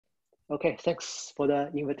Okay, thanks for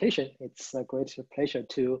the invitation. It's a great pleasure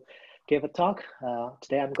to give a talk.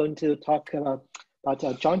 Today I'm going to talk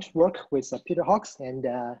about joint work with Peter Hawkes and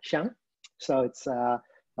Xiang. So it's a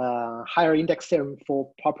higher index theorem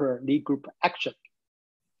for proper Lie group action.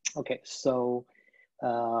 Okay, so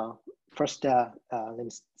first let me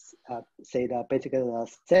say the basic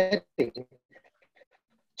setting.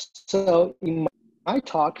 So in my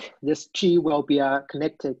talk, this G will be a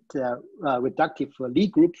connected reductive Lie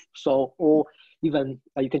group. So, or even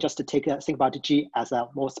you can just think about G as a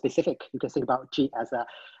more specific. You can think about G as a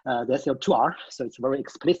the SL2R. So it's a very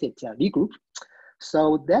explicit Lie group.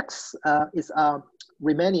 So Dex is a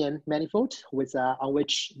Riemannian manifold with on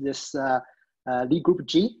which this Lie group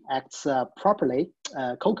G acts properly.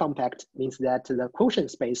 Co-compact means that the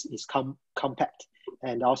quotient space is compact.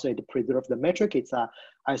 And also it preserves the metric. It's a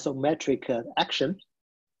isometric action.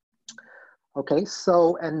 Okay,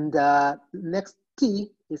 so and next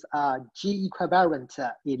D is a G equivalent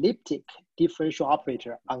elliptic differential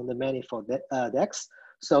operator on the manifold X.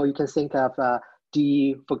 So you can think of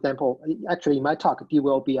D, for example, actually in my talk, D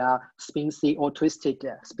will be a spin C or twisted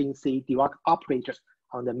spin C Dirac operator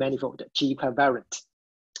on the manifold G equivalent.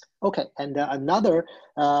 Okay, and another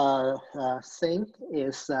thing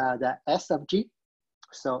is the S of G.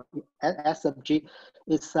 So S of G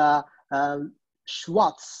is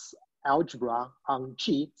Schwartz algebra on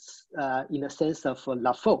G in the sense of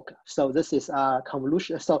Lafogue. So this is a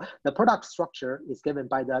convolution. So the product structure is given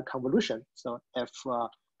by the convolution. So F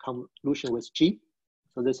convolution with G.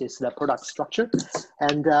 So this is the product structure.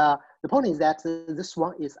 And the point is that this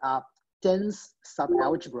one is a dense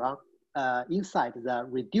subalgebra inside the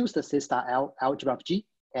reduced system algebra of G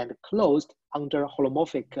and closed under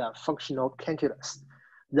holomorphic functional calculus.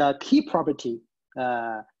 The key property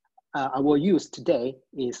I will use today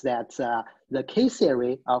is that the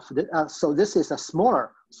K-theory of the, so this is a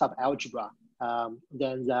smaller subalgebra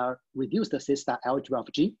than the reduced system algebra of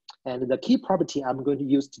G. And the key property I'm going to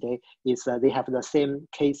use today is they have the same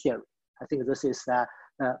K-theory. I think this is,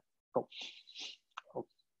 oh,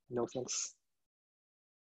 no thanks.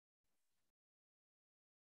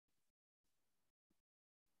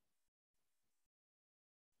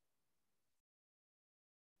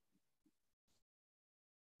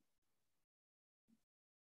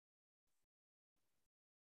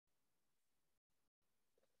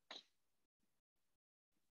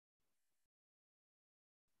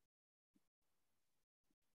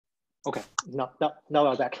 Okay, now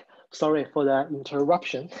we're back. Sorry for the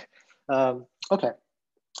interruption. Okay,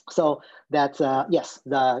 so that, yes,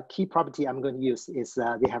 the key property I'm going to use is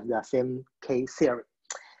they have the same K-theory.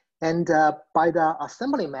 And by the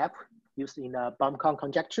assembly map used in the Baum-Kahn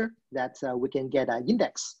conjecture, that we can get an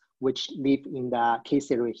index which live in the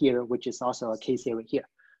K-theory here, which is also a K-theory here.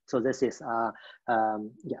 So this is,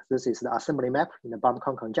 this is the assembly map in the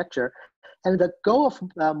Baum-Kahn conjecture. And the goal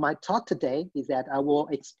of my talk today is that I will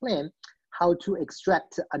explain how to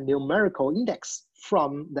extract a numerical index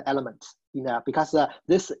from the element. Because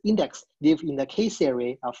this index lives in the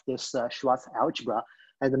K-theory of this Schwartz algebra.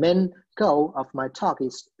 And the main goal of my talk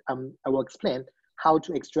is I will explain how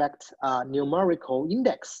to extract a numerical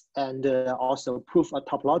index and also prove a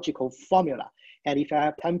topological formula. And if I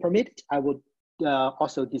have time permit, I would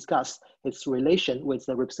also discuss its relation with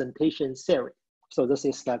the representation theory. So this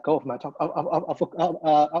is the goal of my talk.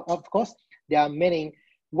 Of course, there are many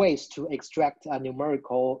ways to extract a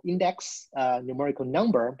numerical index, numerical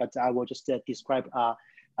number, but I will just describe a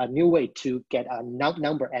new way to get a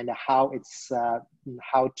number and how it's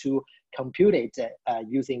how to compute it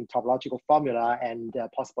using topological formula and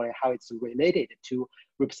possibly how it's related to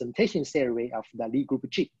representation theory of the Lie group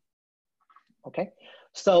G. Okay,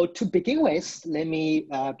 so to begin with, let me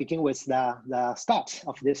begin with the start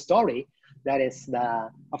of this story. That is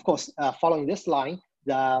of course, following this line,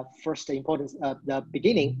 the first importance, the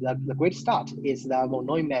beginning, the great start is the von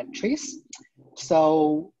Neumann trace.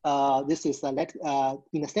 So this is in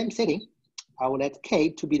the same setting, I will let K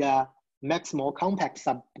to be the maximal compact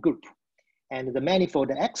subgroup. And the manifold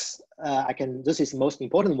X, this is the most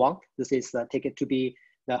important one. This is take it to be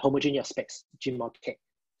the homogeneous space, G mod K.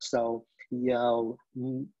 So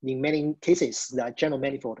in many cases, the general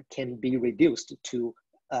manifold can be reduced to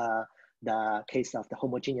the case of the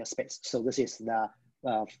homogeneous space. So this is the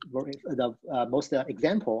most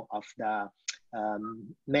example of the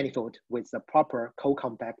manifold with the proper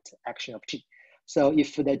co-compact action of G. So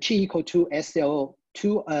if the G equal to SL2,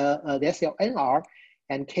 the SLNR,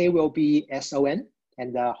 and K will be SON,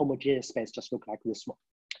 and the homogeneous space just look like this one.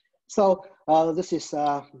 So this is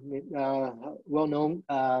well known.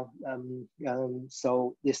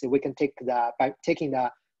 So this we can take by taking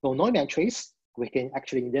the von Neumann trace we can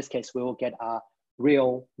actually, in this case, we will get a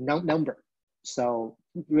real number. So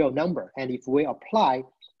real number. And if we apply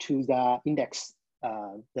to the index,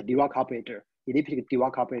 the Dirac operator, elliptic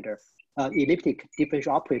Dirac operator, elliptic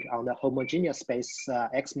differential operator on the homogeneous space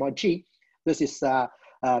X mod G, this is a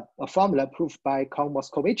formula proved by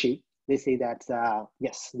Moscovici. They say that,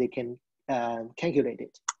 yes, they can calculate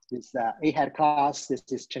it. This A hat class, this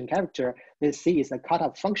is Chen character, this C is a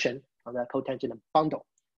cutoff function on the cotangent bundle.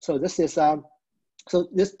 So this is, so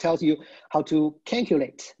this tells you how to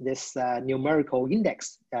calculate this numerical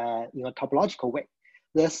index in a topological way.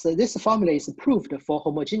 This formula is proved for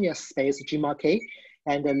homogeneous space G mod K,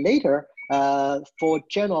 and later for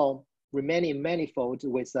general remaining manifold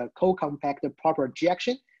with a co-compact proper G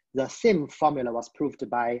action, the same formula was proved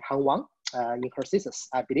by Han Wang in her thesis,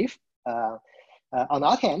 I believe. On the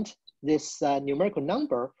other hand, this numerical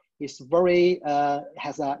number is very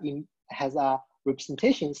has a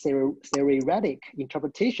representation theoretic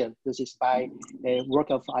interpretation. This is by a work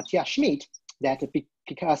of Attia Schmidt, that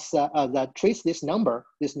because trace this number,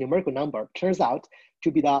 this numerical number, turns out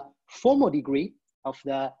to be the formal degree of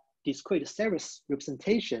the discrete series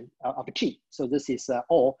representation of G. So this is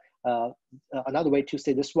all. Another way to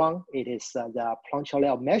say this one, it is the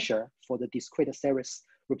Planck-Charlet measure for the discrete series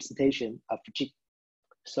representation of G.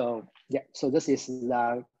 So yeah, so this is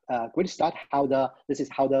the great start. This is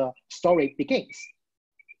how the story begins.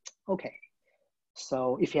 Okay,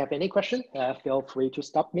 so if you have any question, feel free to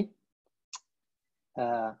stop me.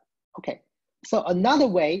 Okay, so another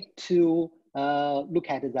way to look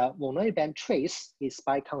at the von Neumann band trace is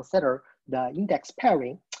by consider the index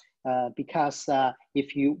pairing, because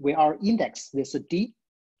if we are index this D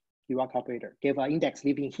Dirac operator, give an index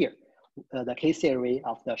living here, the K-series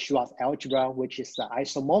of the Schwarz algebra, which is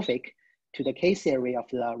isomorphic to the K-series of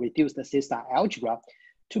the reduced system algebra.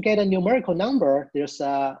 To get a numerical number, there's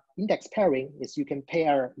a index pairing, is you can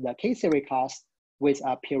pair the K-series class with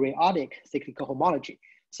a periodic cyclical homology.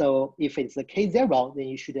 So if it's the K0, then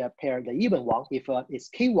you should pair the even one. If it's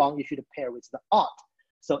K1, you should pair with the odd.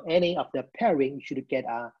 So any of the pairing, you should get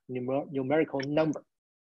a numerical number.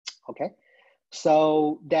 Okay,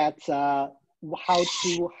 so that's how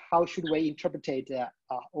should we interpret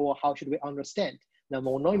or how should we understand the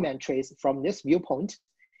von Neumann trace from this viewpoint?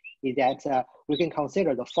 Is that we can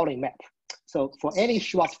consider the following map. So for any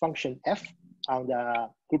Schwarz function f on the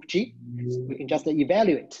group G, we can just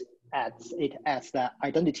evaluate it as the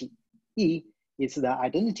identity. E is the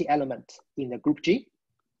identity element in the group G.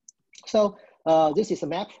 So this is a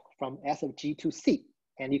map from S of G to C,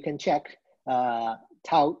 and you can check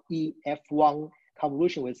tau E F1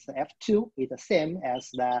 convolution with F2 is the same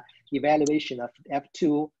as the evaluation of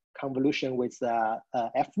F2 convolution with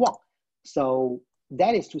F1. So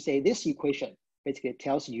that is to say, this equation basically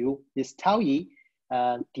tells you this tau E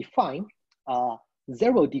define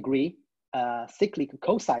 0 degree cyclic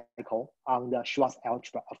co-cycle on the Schwarz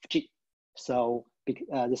algebra of G. So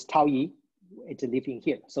this tau E, it's living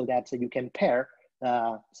here, so that you can pair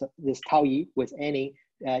this tau E with any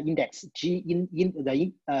index G in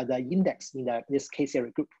the index in this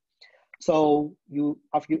K-series group. So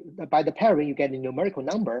by the pairing, you get a numerical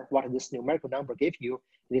number. What this numerical number give you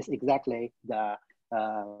is exactly the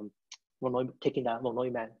taking the von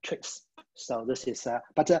Neumann trace. So this is,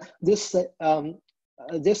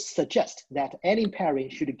 this suggests that any pairing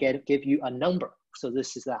should give you a number. So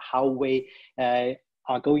this is how we are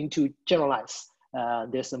going to generalize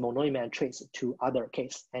this von Neumann trace to other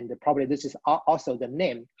case. And probably this is also the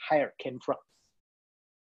name higher came from.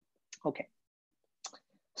 Okay.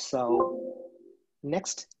 So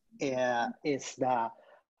next is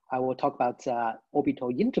I will talk about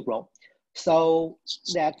orbital integral. So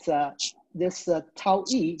that this tau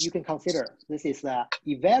E, you can consider this is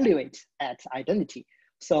evaluate at identity.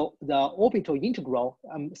 So the orbital integral,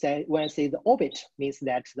 when I say the orbit, means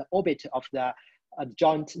that the orbit of the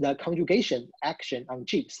the conjugation action on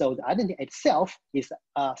G. So the identity itself is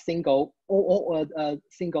a single the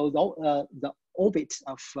orbit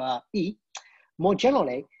of E. More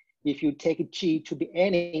generally, if you take G to be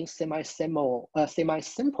any semi-simple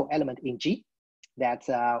element in G, that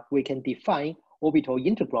we can define orbital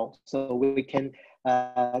integral. So we can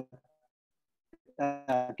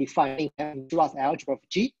define Schwarz algebra of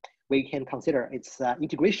G. We can consider its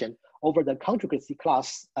integration over the conjugacy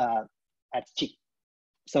class at G.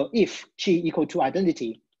 So if G equal to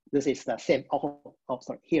identity, this is the same.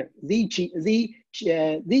 Sorry, here ZG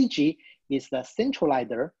is the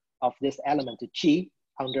centralizer of this element G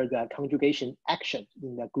under the conjugation action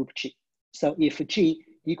in the group G. So if G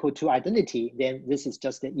equal to identity, then this is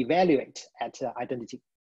just the evaluate at identity.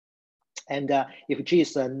 And if G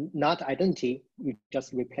is not identity, you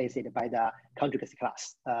just replace it by the conjugacy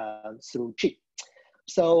class through G.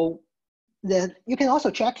 So then you can also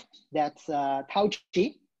check that tau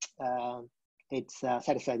G, it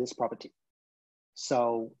satisfies this property.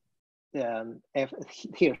 So if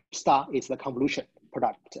here star is the convolution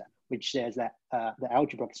product, which is the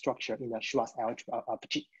algebraic structure in the Schwarz algebra of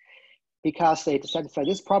G. Because it satisfies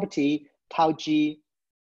this property, tau G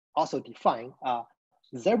also define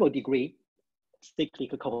 0 degree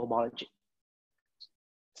cyclic cohomology.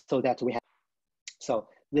 So that we have, so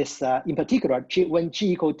this in particular, when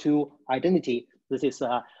G equal to identity, this is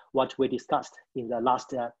what we discussed in the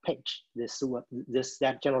last page. This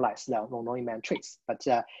that generalized the non-Neumann trace. But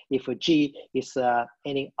if G is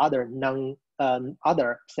any other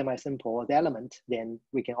other semi-simple element, then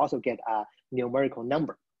we can also get a numerical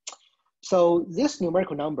number. So this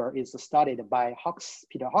numerical number is studied by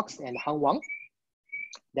Peter Hawks and Han Wang.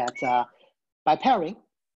 That by pairing,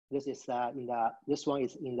 this is this one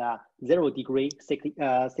is in the 0 degree cyclic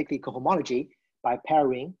cohomology by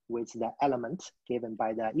pairing with the element given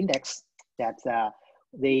by the index, that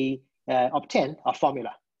they obtain a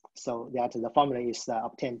formula. So that the formula is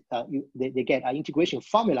obtained, they get an integration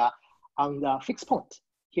formula on the fixed point.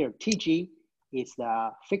 Here, Tg is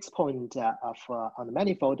the fixed point on the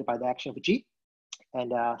manifold by the action of G,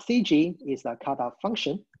 and Cg is the cutoff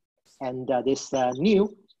function, and this nu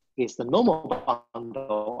is the normal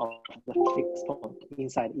bundle of the fixed point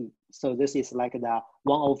inside E. So this is like the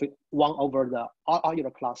 1 over the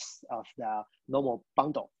Euler class of the normal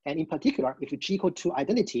bundle. And in particular, if G equal to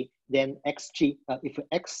identity, then Xg,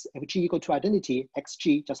 if G equal to identity,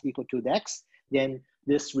 Xg just equal to the X, then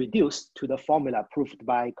this reduced to the formula proved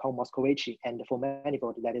by Kohn-Moskowitz, and for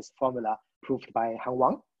manifold, that is formula proved by Han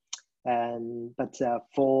Wang. But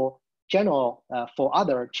for general, for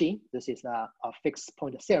other G, this is a fixed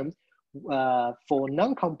point theorem. For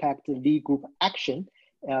non-compact Lie group action,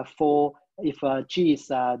 if G is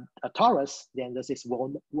a torus, then this is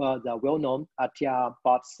the well-known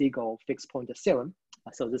Atiyah-Bott-Siegel fixed point theorem.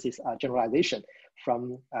 So this is a generalization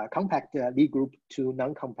from compact Lie group to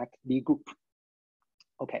non-compact Lie group.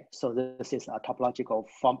 Okay, so this is a topological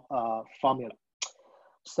formula.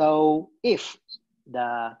 So if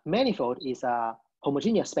the manifold is a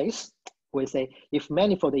homogeneous space, we say if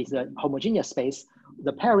manifold is a homogeneous space,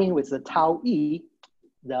 the pairing with the tau E,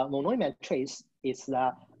 the non-Neumann trace is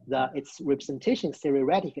its representation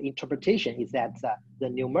theoretic interpretation is that the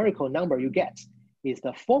numerical number you get is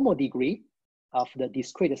the formal degree of the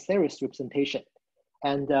discrete series representation.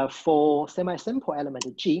 And for semi-simple element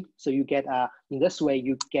G, so you get in this way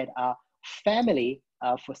you get a family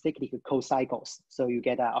of cyclic co-cycles. So you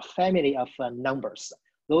get a family of numbers.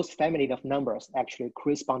 Those family of numbers actually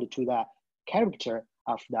correspond to the character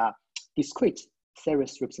of the discrete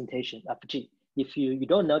series representation of G. If you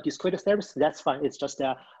don't know discrete series, that's fine. It's just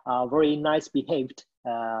a very nice behaved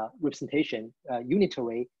representation,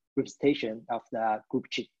 unitary representation of the group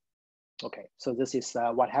G. Okay, so this is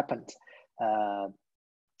what happened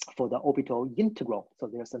for the orbital integral. So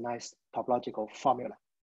there's a nice topological formula.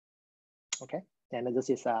 Okay, and this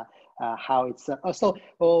is how it's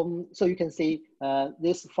so you can see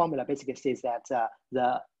this formula basically says that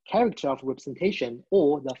the character of representation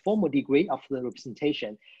or the formal degree of the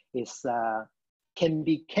representation is can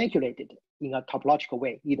be calculated in a topological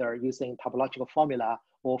way, either using topological formula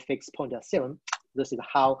or fixed point theorem. This is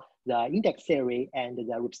how the index theory and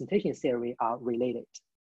the representation theory are related.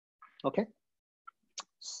 Okay,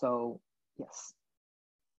 so yes.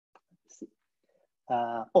 Let's see.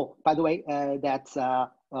 Oh, by the way,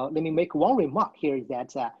 let me make one remark here is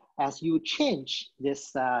that as you change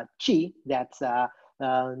this G, that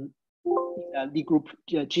the group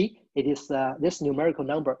G, it is this numerical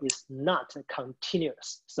number is not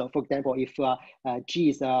continuous. So, for example, if G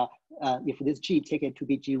is if this G taken to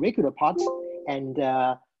be G regular part, and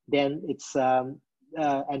then it's and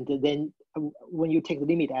then when you take the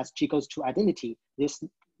limit as G goes to identity, this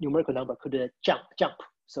numerical number could jump.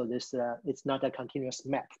 So this it's not a continuous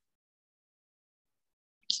map.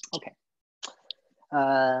 Okay.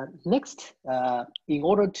 Next, in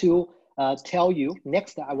order to tell you,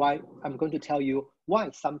 next I'm going to tell you why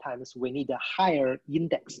sometimes we need a higher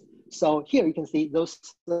index. So here you can see those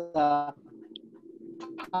tau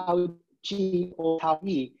G or tau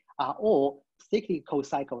E are all cyclic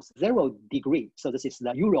co-cycles 0 degree. So this is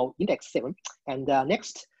the Euro index theorem. And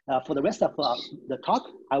next, for the rest of the talk,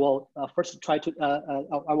 I will first try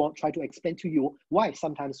to explain to you why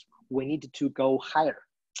sometimes we need to go higher.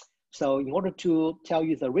 So in order to tell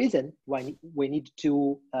you the reason why we need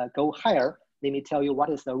to go higher, let me tell you what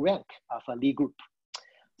is the rank of a Lie group.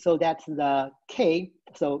 So that's the K,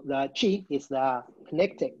 so the G is the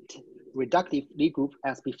connected reductive Lie group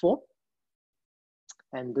as before.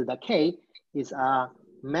 And the K is a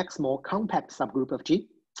maximal compact subgroup of G.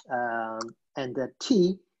 And the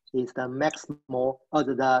T is the maximal, or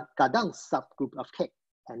the Gadang subgroup of K.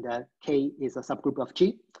 And K is a subgroup of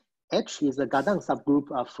G. H is the Gadang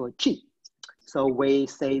subgroup of G. So we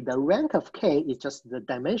say the rank of K is just the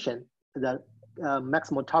dimension, the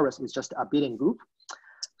maximal torus is just a abelian group.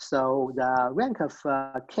 So the rank of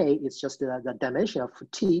K is just the dimension of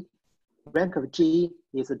T. Rank of G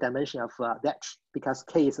is the dimension of that, because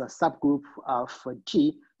K is a subgroup of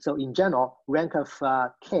G. So in general, rank of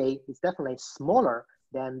K is definitely smaller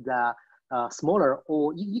than the smaller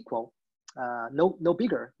or equal, no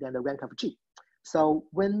bigger than the rank of G. So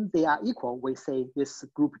when they are equal, we say this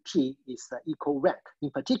group G is equal rank. In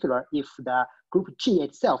particular, if the group G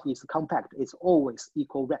itself is compact, it's always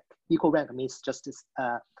equal rank. Equal rank means just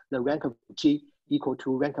the rank of G equal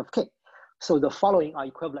to rank of K. So the following are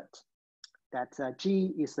equivalent. That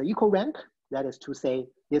G is the equal rank. That is to say,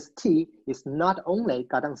 this T is not only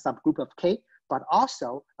Gadang subgroup of K, but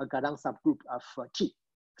also a Gadang subgroup of G.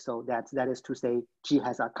 So that is to say, G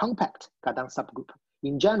has a compact Gadang subgroup.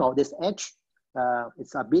 In general, this H,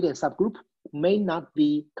 it's a abelian subgroup, may not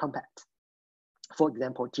be compact. For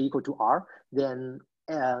example, G equal to R, then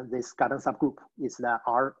this Gadang subgroup is the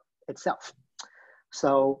R itself.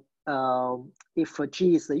 So if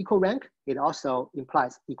G is the equal rank, it also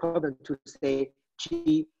implies equivalent to say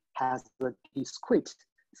G has a discrete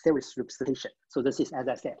series representation. So this is, as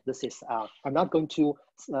I said, this is, I'm not going to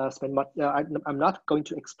spend much, I'm not going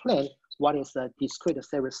to explain what is a discrete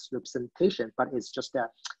series representation, but it's just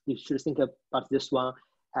that you should think about this one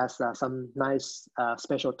as some nice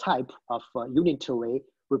special type of unitary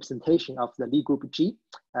representation of the Lie group G.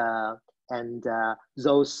 And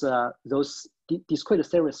those discrete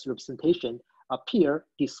series representation appear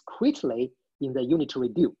discretely in the unitary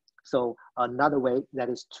dual. So another way that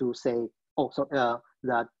is to say,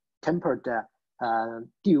 the tempered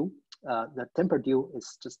dual, the tempered dual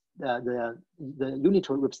is just the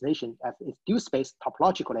unitary representation as its dual space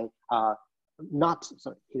topologically not,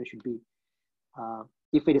 sorry, here should be,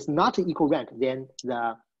 if it is not equal rank, then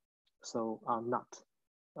the, so not,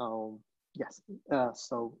 yes,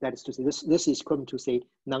 so that is to say, this is equivalent to say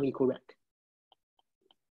non-equal rank.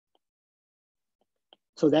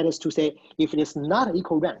 So that is to say, if it is not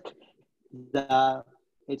equal rank,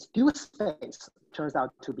 its dual space turns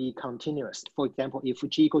out to be continuous. For example, if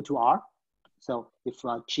G equal to R, so if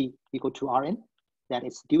G equal to Rn, that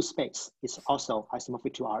its dual space is also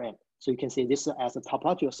isomorphic to Rn. So you can see this as a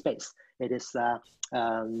topological space. It is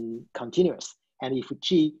continuous. And if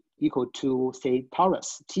G equal to say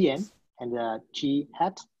torus Tn, and G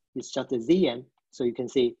hat is just a Zn, so you can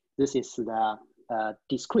see this is the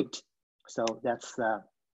discrete. So that's the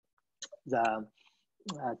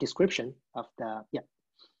description of the, yeah.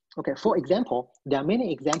 Okay, for example, there are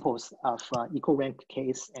many examples of equal rank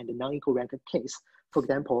case and non-equal rank case. For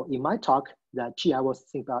example, in my talk, the G I was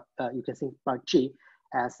thinking about, you can think about G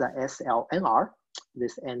as SLNR.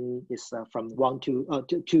 This N is from 1 to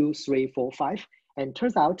 2, 3, 4, 5. And it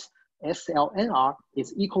turns out SLNR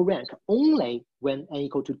is equal rank only when N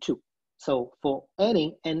equal to 2. So for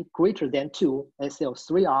any N greater than 2,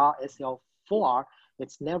 SL3R, SL4R,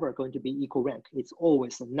 it's never going to be equal rank. It's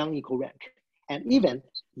always a non-equal rank. And even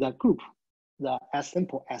the group, as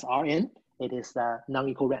simple as Rn, it is the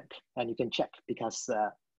non-equal rank. And you can check because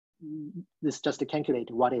this just to calculate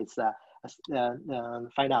what is,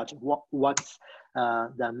 find out what's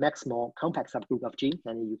the maximal compact subgroup of G,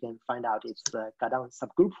 and you can find out it's the Gadang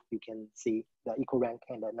subgroup. You can see the equal rank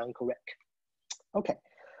and the non-equal rank. Okay,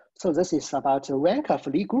 so this is about the rank of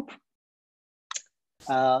Lie group.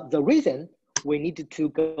 The reason we needed to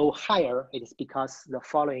go higher is because the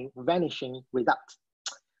following vanishing result.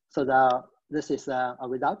 So this is a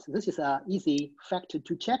result. This is an easy fact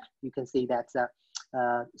to check. You can see that,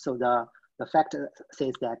 so the fact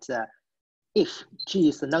says that if G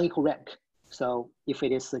is a non-equal rank, so if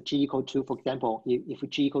it is G equal to, for example, if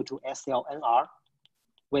G equal to SLNR,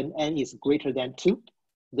 when N is greater than 2,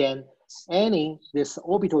 then any this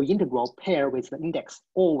orbital integral pair with the index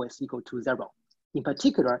always equal to 0. In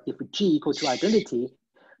particular, if G equal to identity,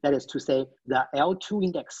 that is to say the L2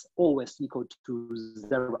 index always equal to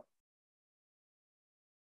 0.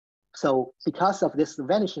 So because of this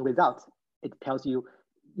vanishing result, it tells you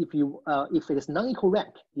if it is non-equal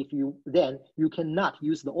rank, then you cannot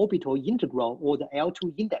use the orbital integral or the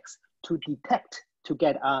L2 index to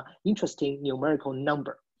get an interesting numerical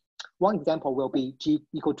number. One example will be G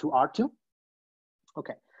equal to R2.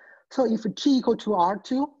 Okay, So if G equal to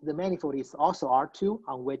R2, the manifold is also R2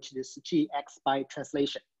 on which this G acts by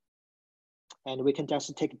translation. And we can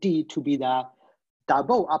just take D to be the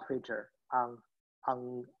double operator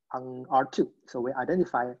on R2. So we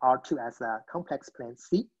identify R2 as a complex plane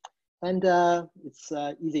C. And it's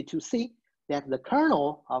easy to see that the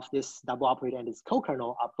kernel of this double operator and its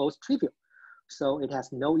co-kernel are both trivial. So it has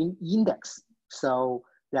no index. So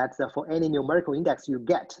that for any numerical index you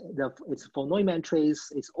get, its von Neumann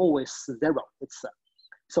trace is always 0.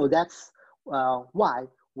 So that's why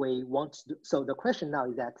we want to do. So the question now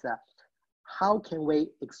is that how can we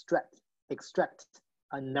extract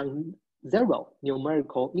a non-zero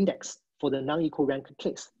numerical index for the non-equal rank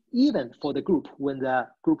case, even for the group when the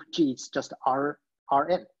group G is just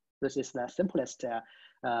Rn? This is the simplest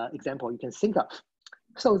example you can think of.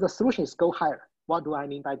 So the solution is go higher. What do I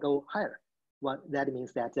mean by go higher? Well, that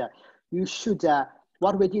means that you should,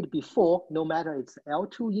 what we did before, no matter it's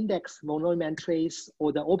L2 index, von Neumann trace,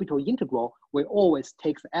 or the orbital integral, we always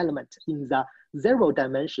take the element in the 0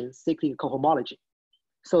 dimension cyclic cohomology.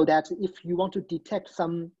 So that if you want to detect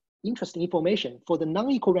some interesting information for the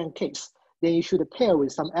non-equal rank case, then you should pair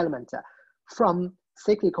with some element from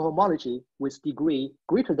cyclic cohomology with degree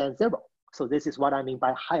greater than 0. So this is what I mean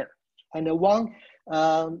by higher. And one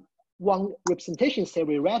representation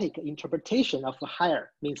theoretic interpretation of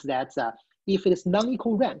higher means that if it is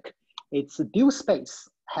non-equal rank, its dual space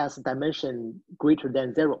has dimension greater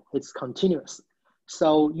than 0. It's continuous.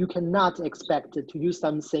 So you cannot expect to use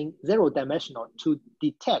something 0 dimensional to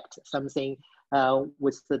detect something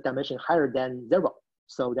with the dimension higher than 0.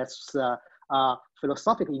 So that's a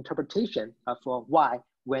philosophical interpretation for why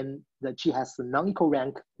when the G has a non-equal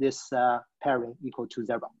rank, this pairing equal to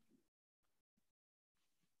 0.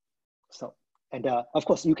 So, and of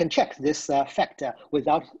course, you can check this fact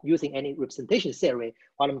without using any representation theory.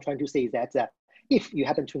 What I'm trying to say is that if you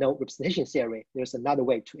happen to know representation theory, there's another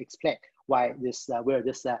way to explain why this, where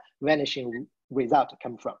this vanishing result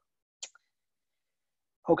come from.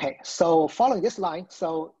 Okay, so following this line,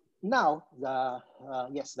 so now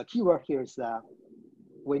yes, the keyword here is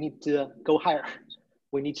we need to go higher.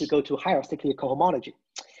 We need to go to higher cyclic cohomology.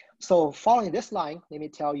 So following this line, let me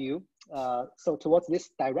tell you, so towards this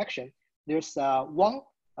direction, there's one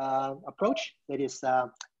approach that is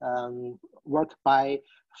worked by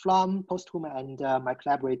Flom, Posthuma, and my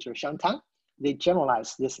collaborator Xiang Tang. They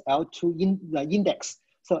generalize this L2 index.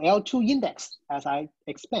 So L2 index, as I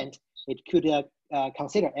explained, it could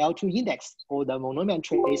consider L2 index or the von Neumann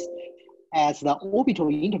trace as the orbital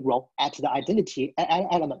integral at the identity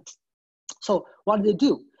element. So what they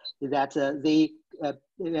do is that they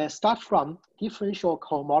start from differential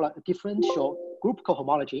group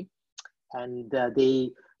cohomology, and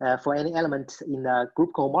they for any element in the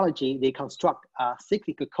group cohomology, they construct a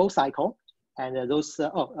cyclic cocycle, and those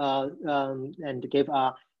and give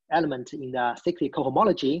a element in the cyclic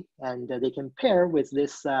cohomology, and they can pair with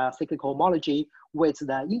this cyclic cohomology with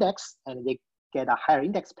the index, and they get a higher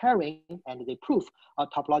index pairing, and they prove a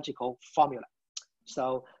topological formula.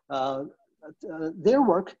 So their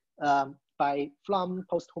work by Flom,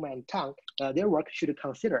 Posthuma, and Tang, their work should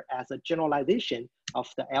consider as a generalization of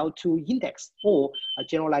the L2 index or a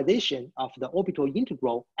generalization of the orbital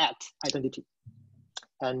integral at identity.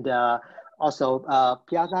 And also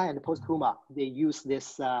Piazza and Posthuma, they use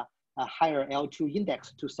this higher L2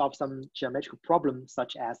 index to solve some geometric problems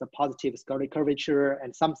such as a positive scalar curvature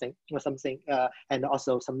and something, and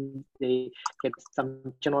also they get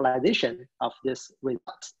some generalization of this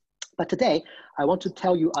result. But today, I want to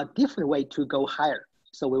tell you a different way to go higher.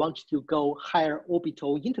 So we want to go higher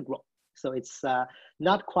orbital integral. So it's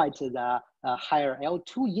not quite the higher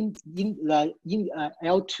L2 in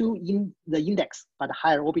the index, but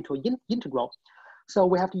higher orbital integral. So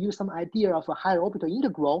we have to use some idea of a higher orbital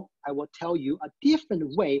integral. I will tell you a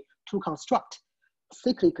different way to construct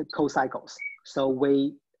cyclic cocycles. So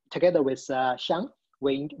we, together with Xiang,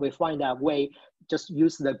 we find a way, just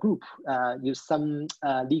use the group, use some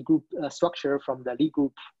Lie group structure from the Lie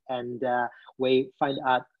group, and we find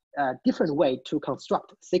a different way to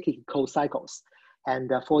construct cyclic cocycles.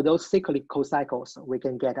 And for those cyclic cocycles, we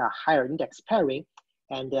can get a higher index pairing.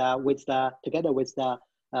 And together with the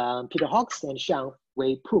Peter Hawkes and Xiang,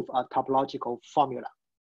 we prove a topological formula.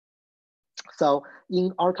 So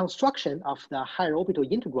in our construction of the higher orbital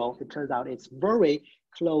integral, it turns out it's very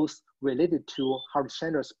close related to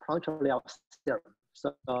Hardy-Schneider's Planck-Leal theorem.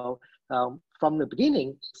 So from the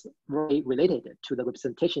beginning, it's very related to the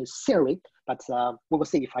representation theory, but we will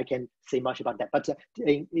see if I can say much about that. But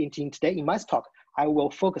today, in my talk, I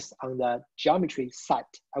will focus on the geometry side.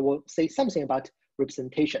 I will say something about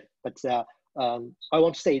representation, but I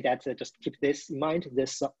want to say that just keep this in mind.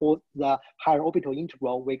 This all the higher orbital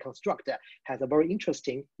integral we construct has a very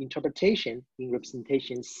interesting interpretation in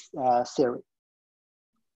representations theory.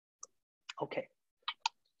 Okay,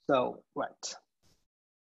 so right.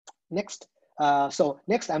 Next,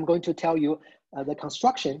 next I'm going to tell you the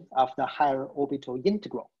construction of the higher orbital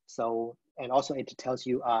integral. So, and also it tells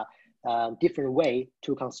you a different way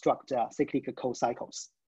to construct cyclic co-cycles.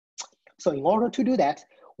 So in order to do that,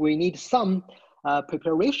 we need some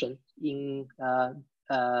preparation in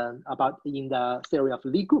the theory of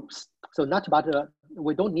Lie groups. So not about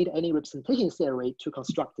we don't need any representation theory to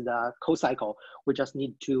construct the co-cycle. We just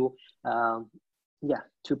need to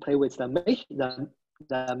to play with the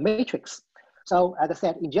matrix. So as I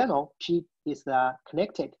said, in general, G is the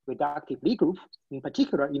connected reductive Lie group. In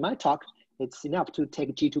particular, in my talk, it's enough to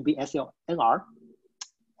take G to be SLNR,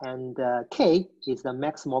 and K is the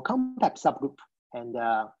maximal compact subgroup. And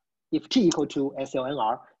if G equal to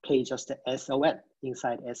SLNR, K is just SON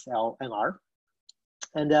inside SLNR.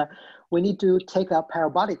 And we need to take a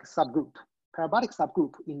parabolic subgroup. Parabolic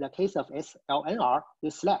subgroup, in the case of SLNR,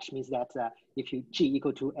 this slash means that if you G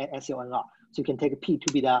equal to SLNR, so you can take P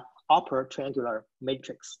to be the upper triangular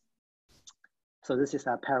matrix. So this is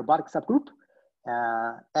a parabolic subgroup.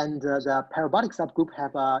 And the parabolic subgroup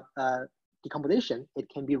have a decomposition. It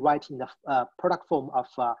can be written in the product form of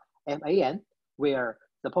MAN, where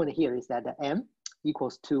the point here is that the M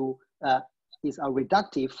equals to, is a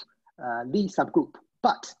reductive Lie subgroup.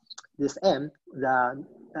 But this M, the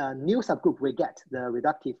new subgroup we get, the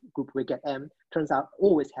reductive group we get M, turns out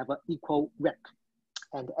always have an equal rank.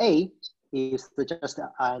 And A is just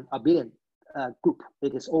an abelian group.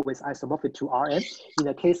 It is always isomorphic to Rn. In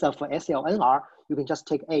the case of SLNR, you can just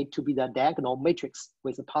take A to be the diagonal matrix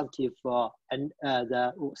with a positive so on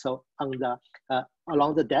the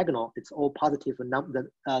along the diagonal, it's all positive the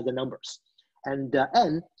numbers. And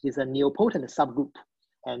N is a neopotent subgroup.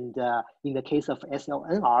 And in the case of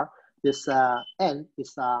SLNR, this N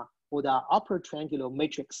is for the upper triangular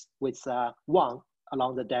matrix with 1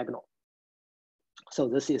 along the diagonal. So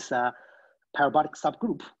this is a parabolic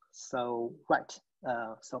subgroup. So right,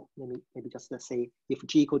 so maybe just let's say if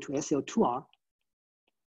G equal to SL2R,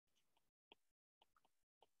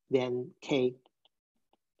 then K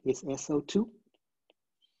is SO2.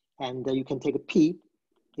 And you can take a P,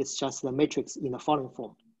 it's just the matrix in the following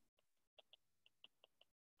form,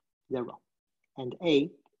 0. And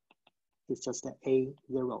A is just a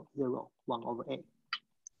A0, 0, 1 over A.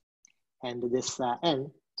 And this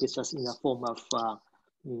N is just in the form of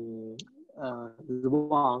 1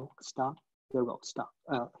 star, 0 star.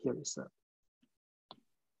 Here is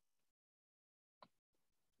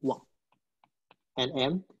 1. And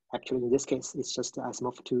M, actually in this case, it's just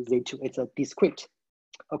isomorphic to Z2. It's a discrete.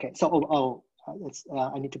 Okay, so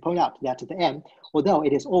I need to point out that the M, although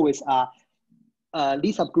it is always a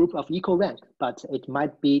Lie subgroup of equal rank, but it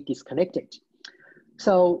might be disconnected.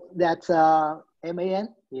 So that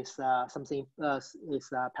MAN is something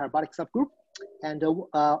is a parabolic subgroup. And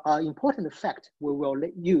an important fact we will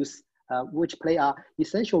use, which play an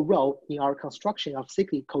essential role in our construction of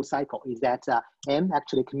cyclic co-cycle, is that M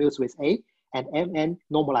actually commutes with A, and Mn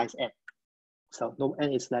normalize N. So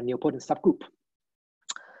N is the neopotent subgroup.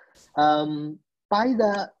 By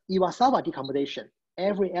the Iwasawa decomposition,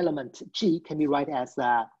 every element G can be written as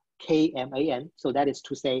KMAN. So that is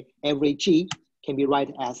to say, every G can be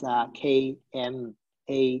written as KMAN.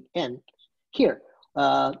 Here,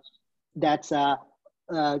 that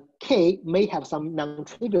K may have some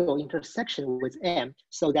non-trivial intersection with M,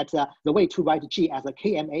 so that the way to write G as a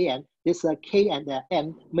KMAN, this K and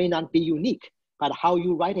M may not be unique, but how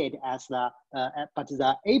you write it as but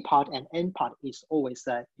the A part and N part is always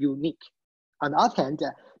unique. On the other hand,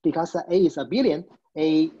 because A is abelian,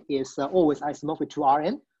 A is always isomorphic to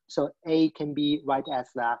Rn, so A can be written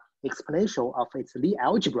as the exponential of its Lie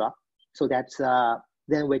algebra, so that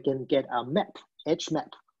then we can get a map, H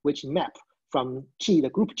map, which map from G, the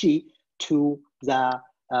group G, to the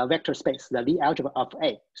vector space, the Lie algebra of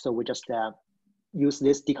A. So we just use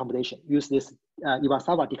this decomposition, use this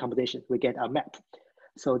Iwasawa decomposition, we get a map.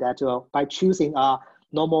 So that by choosing a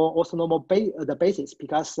normal, the basis,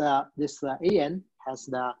 because this AN has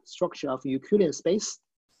the structure of Euclidean space,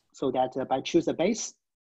 so that by choose a base,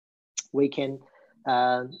 we can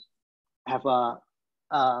have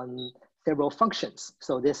several functions.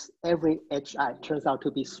 So this every HI turns out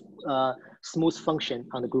to be smooth function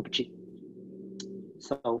on the group G.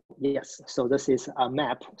 So yes, so this is a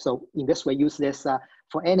map. So in this way, use this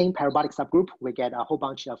for any parabolic subgroup, we get a whole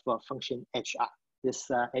bunch of function HI. This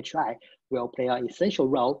HI will play an essential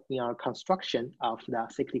role in our construction of the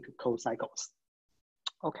cyclic co-cycles.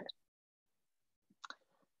 Okay.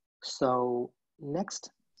 So next,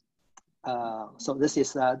 so this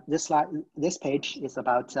is this page is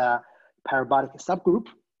about parabolic subgroup.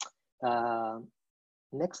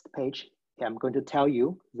 Next page, I'm going to tell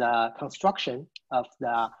you the construction of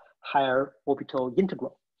the higher orbital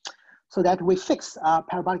integral. So that we fix a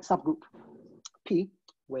parabolic subgroup P,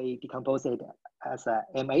 we decompose it as a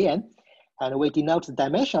MAN, and we denote the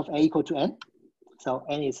dimension of A equal to N. So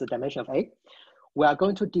N is the dimension of A. We are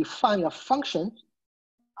going to define a function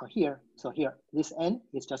here. So here, this N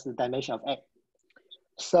is just the dimension of A.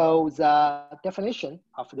 So the definition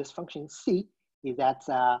of this function C is that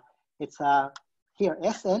it's here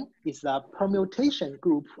Sn is a permutation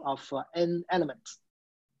group of n elements.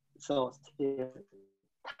 So here,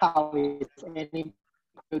 tau is any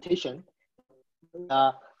permutation.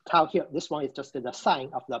 Tau here, this one is just the sign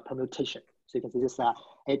of the permutation. So you can see this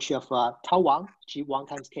h of tau 1, g1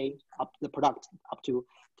 times k, up the product up to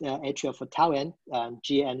h of tau n,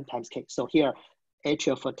 gn times k. So here, h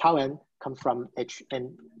of tau n comes from h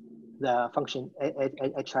and the function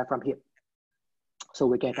h from here. So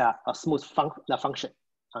we get a smooth function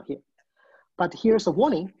here. But here's a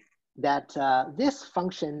warning that this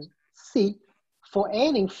function C, for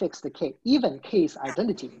any fixed k, even k is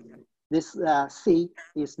identity, this C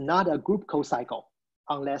is not a group cocycle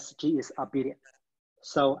unless G is abelian.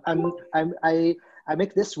 So I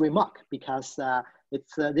make this remark because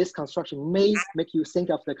this construction may make you think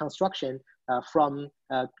of the construction from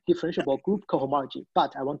differentiable group cohomology.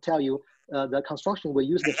 But I won't tell you the construction we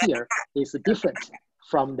used here is different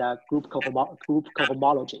from the group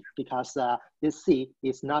cohomology because this C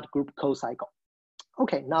is not group cocycle.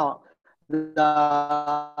 Okay, now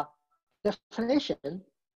the definition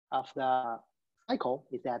of the cycle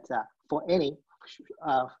is that for any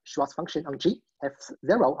Schwartz function on G,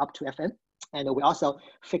 F0 up to Fn, and we also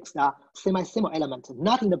fix the semi-simple element,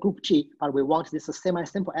 not in the group G, but we want this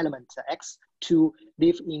semi-simple element X to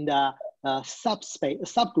live in the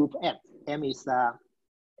subgroup M. M is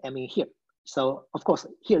M in here. So of course,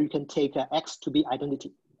 here you can take X to be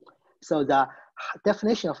identity. So the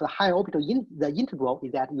definition of the higher orbital the integral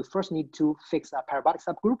is that you first need to fix a parabolic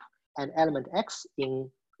subgroup and element X in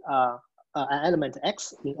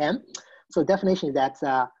M. So definition is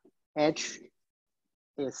that H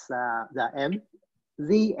is the M,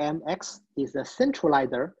 the Mx is the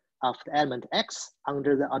centralizer of the element X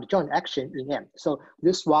under the adjoint action in M. So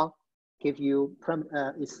this one give you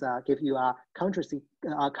a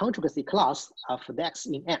conjugacy class of the X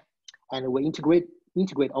in M, and we integrate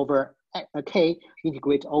over K,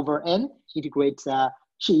 integrate over N, integrate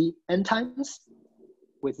G n times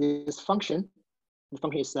with this function. The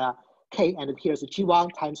function is K, and here's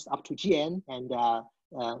G1 times up to Gn,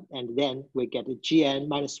 and then we get Gn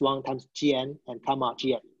minus 1 times Gn and comma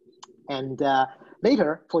Gn. And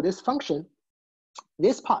later for this function,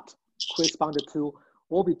 this part corresponded to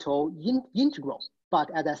orbital integral. But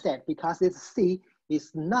as I said, because this C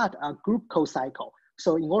is not a group cocycle,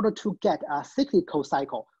 so in order to get a cyclic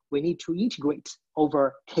cocycle, we need to integrate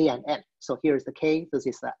over K and N. So here's the K, this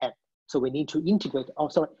is the N. So we need to integrate,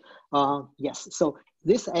 yes. So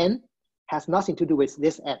this N has nothing to do with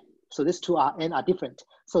this N. So these two N are different.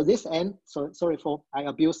 So this N, so sorry for I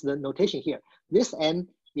abused the notation here. This N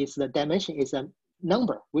is the dimension is a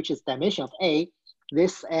number, which is dimension of A.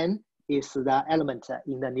 This N is the element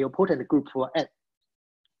in the nilpotent group for N.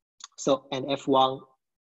 So and F1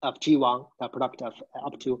 of G1, the product of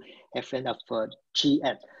up to Fn of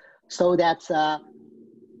Gn. So that's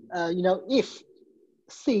if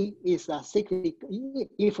C is a cyclic,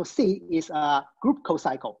 if C is a group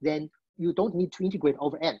cocycle, then you don't need to integrate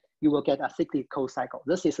over N. You will get a cyclic cocycle.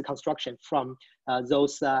 This is a construction from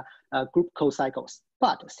those group cocycles.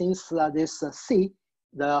 But since this C,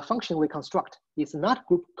 the function we construct is not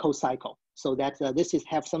group cocycle, so that this is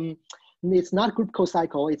have some, it's not group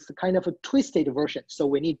cocycle, it's kind of a twisted version. So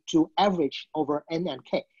we need to average over N and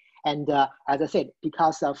K. And as I said,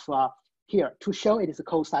 because of here, to show it is a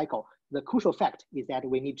cocycle, the crucial fact is that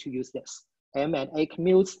we need to use this. M and A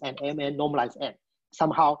commutes and M and normalize N.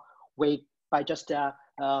 Somehow, we, by just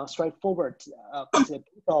straightforward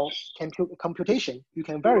computation, you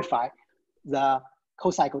can verify the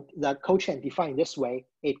cocycle, the cochain defined this way,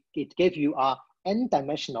 it gives you a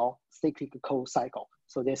n-dimensional cyclic cocycle.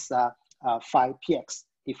 So this phi px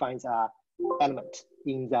defines an element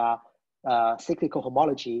in the cyclical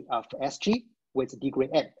homology of SG with degree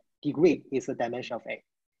n. Degree is the dimension of A.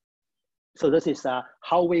 So this is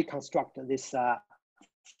how we construct this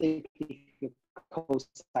cyclic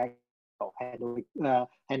cocycle.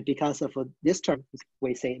 And because of this term,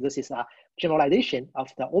 we say this is a generalization of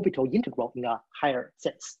the orbital integral in a higher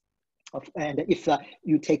sense. And if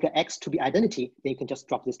you take X to be identity, then you can just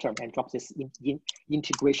drop this term and drop this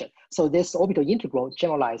integration. So this orbital integral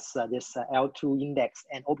generalizes this L2 index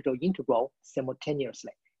and orbital integral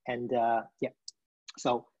simultaneously. And yeah,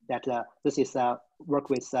 so that this is work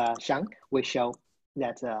with Shang. We show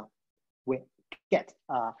that we get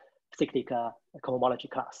cyclic cohomology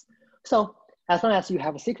class. So as long as you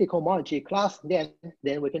have a cyclic cohomology class, then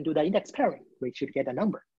we can do the index pairing. We should get a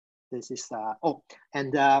number. This is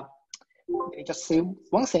just say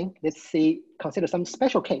one thing. Let's consider some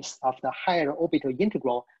special case of the higher orbital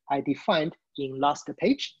integral I defined in last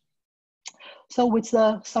page. So with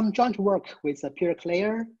some joint work with Pierre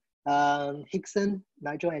Claire, Hickson,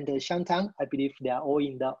 Nigel, and Xiangtang, I believe they are all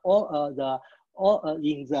in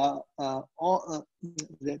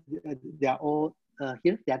they are all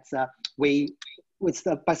here. That's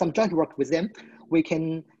by some joint work with them, we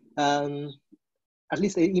can at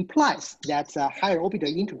least it implies that higher orbital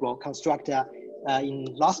integral construct in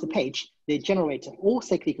last page, they generate all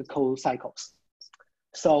cyclic co-cycles.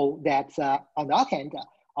 So that's on the other hand,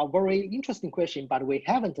 a very interesting question, but we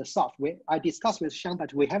haven't solved. I discussed with Shang,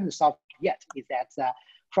 but we haven't solved yet, is that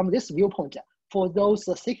from this viewpoint, for those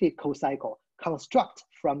cyclic co-cycle construct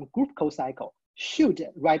from group co-cycle should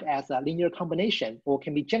write as a linear combination or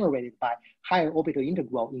can be generated by higher orbital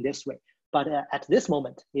integral in this way. But at this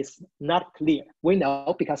moment, it's not clear. We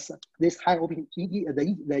know because this higher orbital,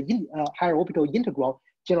 higher orbital integral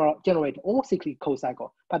generate all cyclic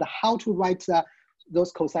co-cycle. But how to write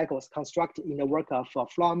those co-cycles constructed in the work of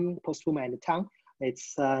Flom, Posthuma, and Tang,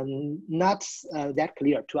 it's not that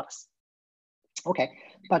clear to us. Okay,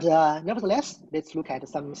 but nevertheless, let's look at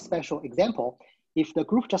some special example. If the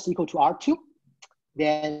group just equal to R2,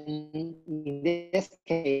 then in this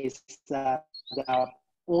case,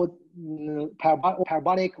 all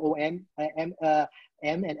parabolic or M and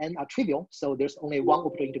N are trivial, so there's only one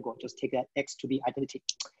orbital integral. Just take X to be identity.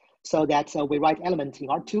 So that we write element in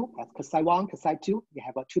R2 as psi 1, psi 2. We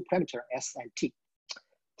have two parameter S and T.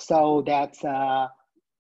 So that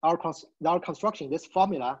our construction, this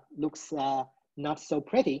formula looks not so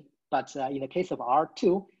pretty, but in the case of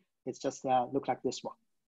R2, it's just look like this one.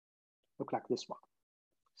 Look like this one.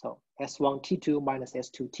 So S1 T2 minus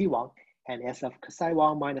S2 T1. And S of psi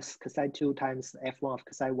 1 minus psi 2 times F1 of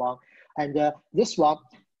psi 1. And this one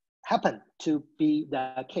happened to be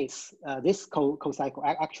the case. This co-cycle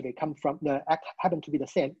actually happen to be the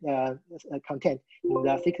same content in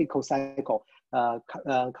the cyclic co-cycle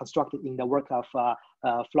constructed in the work of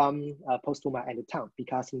Flom, Posthuma, and Tang,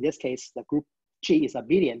 because in this case, the group G is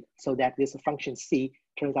abelian, so that this function C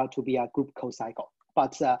turns out to be a group co-cycle.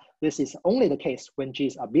 But this is only the case when G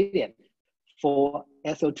is abelian. For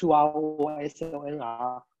SO2R or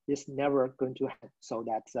SONR, this never going to happen. So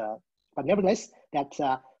that's, but nevertheless, that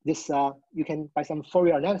this you can, by some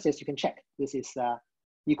Fourier analysis, you can check this is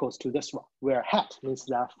equals to this one, where hat means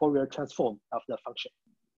the Fourier transform of the function.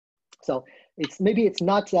 So maybe it's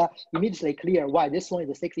not immediately clear why this one is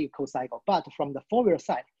a cyclic co-cycle, but from the Fourier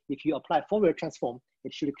side, if you apply Fourier transform,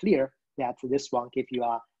 it should clear that this one gives you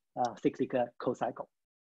a cyclic co-cycle.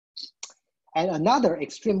 And another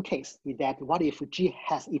extreme case is that what if G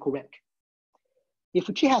has equal rank?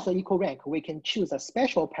 If G has an equal rank, we can choose a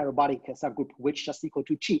special parabolic subgroup which just equal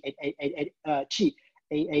to G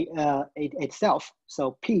itself.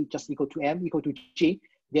 So P just equal to M equal to G.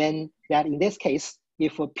 Then that in this case,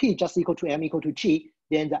 if P just equal to M equal to G,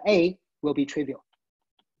 then the A will be trivial.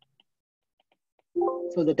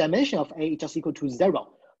 So the dimension of A is just equal to 0.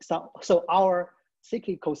 So our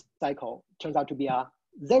cyclic co-cycle turns out to be a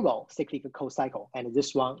 0 cyclic co-cycle, and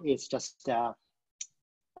this one is just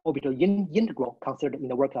orbital integral considered in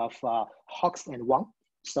the work of Hawks and Wang.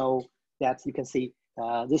 So that you can see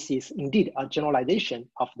this is indeed a generalization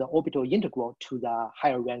of the orbital integral to the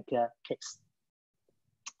higher rank case.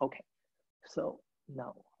 Okay, so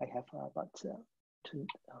now I have about still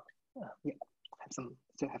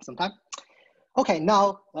have some time. Okay,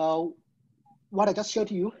 now what I just showed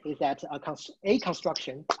you is that a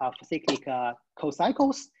construction of cyclic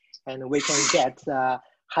co-cycles, and we can get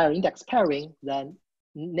higher index pairing. The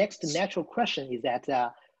next natural question is that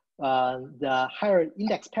the higher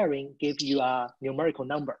index pairing gives you a numerical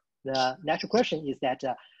number. The natural question is that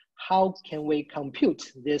how can we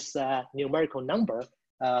compute this numerical number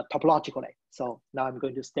topologically? So now I'm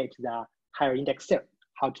going to state the higher index theorem,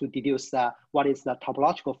 how to deduce what is the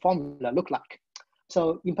topological formula look like.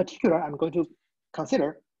 So in particular, I'm going to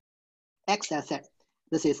consider X as a,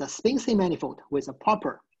 this is a spin C manifold with a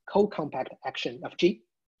proper co-compact action of G.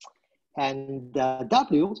 And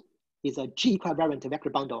W is a G equivariant vector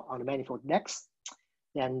bundle on the manifold X.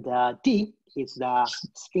 And D is the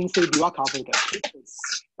spin C Dirac operator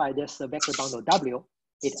by this vector bundle W,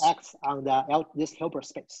 it acts on the this Hilbert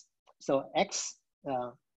space. So X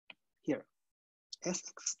here,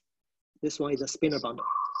 Sx, this one is a spinor bundle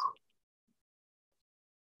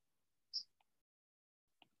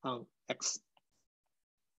on X.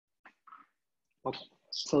 Okay,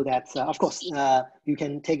 so that's of course you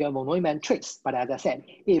can take a von Neumann trace, but as I said,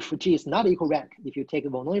 if G is not equal rank, if you take a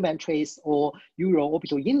von Neumann trace or Euro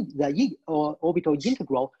orbital orbital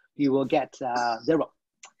integral, you will get 0.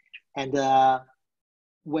 And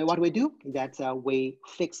what we do is that we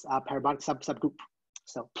fix a parabolic subgroup.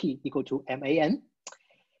 So P equal to MAN.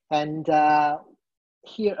 And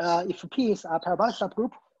here, if P is a parabolic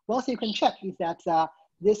subgroup, one thing you can check is that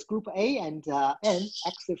this group A and N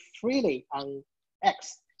act freely on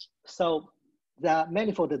X. So the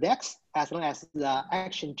manifold of X, as long as the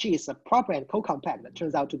action G is a proper and co-compact, that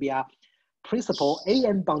turns out to be a principal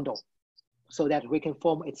AN bundle, so that we can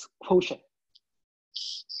form its quotient.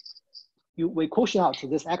 We quotient out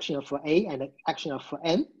this action of A and the action of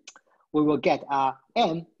N. We will get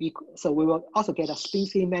M equal, so we will also get a spin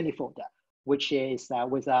C manifold, which is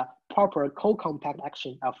with a proper co-compact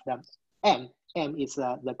action of the M. M is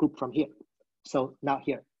the group from here. So now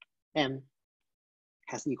here, M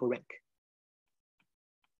has equal rank.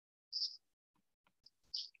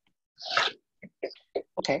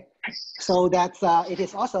 Okay, so that's it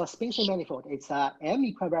is also a spin C manifold. It's a M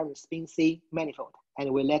equivariant spin C manifold,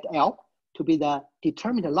 and we let L to be the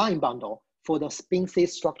determined line bundle for the spin C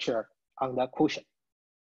structure on the quotient.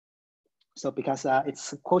 So because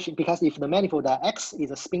it's quotient, because if the manifold X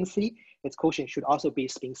is a spin C, its quotient should also be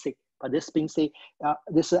spin C. But this spin C,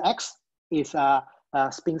 this X is a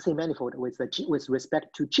spin C manifold with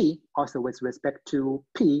respect to G, also with respect to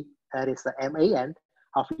P, that is the MAN.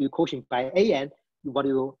 After you quotient by AN, what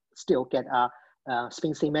you still get a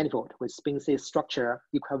spin C manifold with spin C structure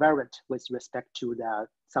equivalent with respect to the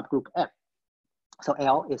subgroup M. So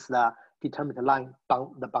L is the determined line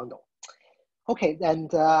the bundle. Okay,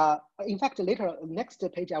 and in fact, later, next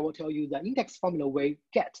page, I will tell you the index formula we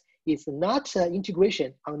get is not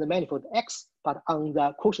integration on the manifold X, but on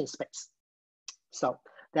the quotient space. So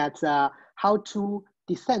that's how to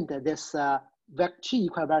descend this G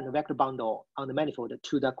equivalent vector bundle on the manifold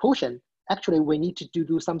to the quotient. Actually, we need to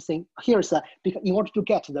do something. Here's because in order to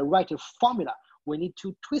get the right formula, we need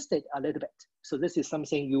to twist it a little bit. So this is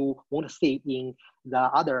something you won't see in the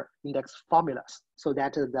other index formulas. So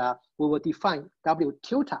that we will define W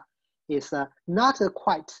tilde is not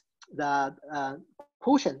quite the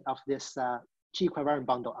quotient of this G equivalent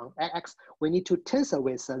bundle on X. We need to tensor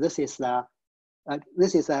with this is the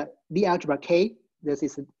algebra K. This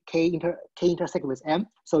is K intersect with M.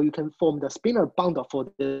 So you can form the spinor bundle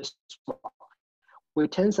for this. We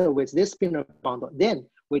tensor with this spinor bundle. Then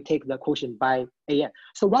we take the quotient by AN.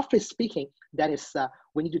 So roughly speaking, that is,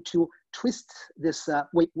 we need to twist this,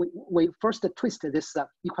 we first twist this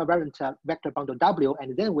equivalent vector bundle W,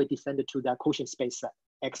 and then we descend to the quotient space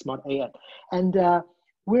X mod AN. And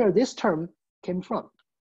where this term came from,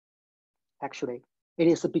 actually, it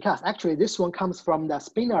is because actually this one comes from the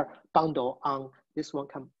spinor bundle on this one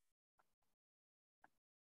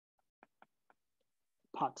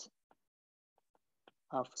part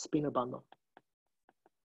of spinor bundle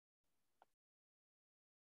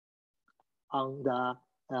on the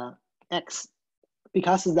X,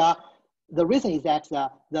 because the reason is that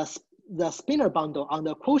the spinor bundle on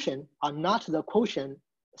the quotient are not the quotient,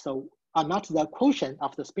 so are not the quotient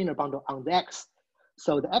of the spinor bundle on the X.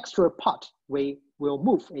 So the extra part we will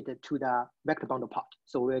move it to the vector bundle part.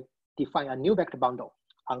 So we define a new vector bundle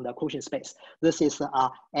on the quotient space. This is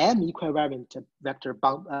M equivalent vector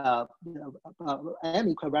M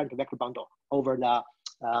equivalent vector bundle over the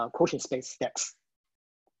quotient space X.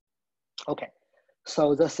 Okay,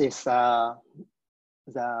 so this is so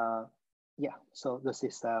this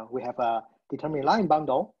is we have a determined line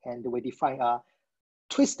bundle, and we define a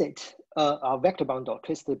twisted a vector bundle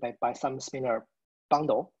twisted by some spinor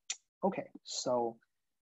bundle. Okay, so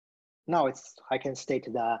now I can state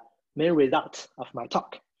the main result of my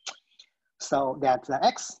talk. So that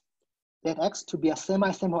X to be a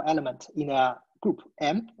semi-simple element in a group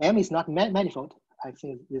M. M is not manifold. I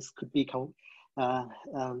think this could be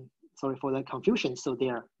sorry for the confusion. So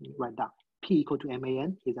there, write down P equal to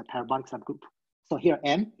MAN is a parabolic subgroup. So here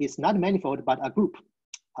M is not manifold, but a group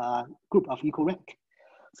of equal rank.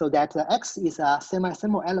 So that X is a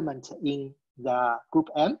semi-simple element in the group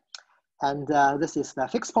M, and this is the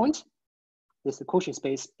fixed point. This is the quotient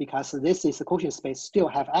space, because this is the quotient space still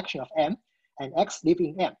have action of M, and X live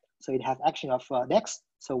in M, so it has action of X.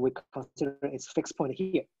 So we consider its fixed point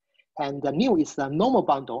here, and the nu is the normal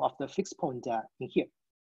bundle of the fixed point in here.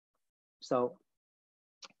 So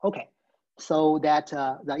Okay, so that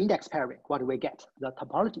the index pairing, what do we get? The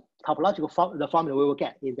topological formula we will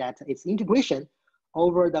get is that it's integration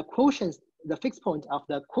over the quotient, the fixed point of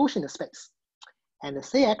the quotient space. And the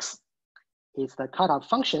Cx is the cutoff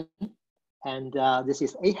function. And this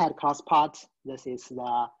is A hat class part. This is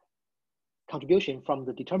the contribution from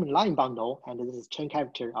the determined line bundle. And this is chain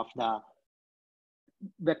character of the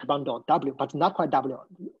vector bundle W, but not quite W.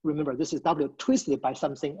 Remember, this is W twisted by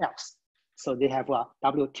something else. So they have a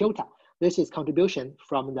W tilde. This is contribution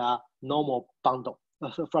from the normal bundle,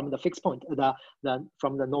 from the fixed point,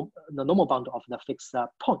 from the normal bundle of the fixed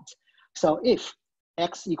point. So if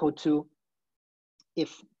X equal to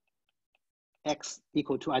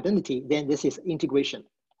identity, then this is integration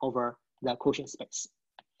over the quotient space.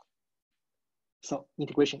 So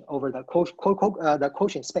integration over the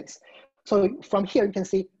quotient space. So from here, you can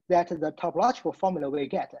see that the topological formula we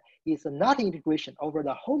get is not integration over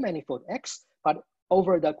the whole manifold X, but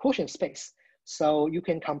over the quotient space. So you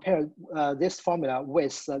can compare this formula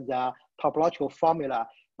with the topological formula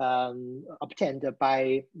obtained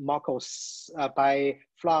by Marcos, by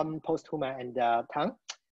Flum, Posthuman, and Tang.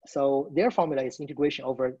 So their formula is integration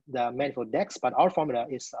over the manifold X, but our formula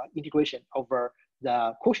is integration over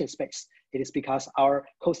the quotient space. It is because our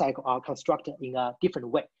cocycle are constructed in a different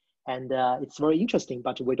way. And it's very interesting,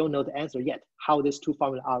 but we don't know the answer yet, how these two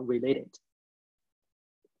formulas are related.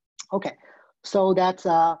 Okay, so that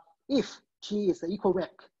if G is the equal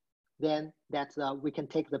rank, then that we can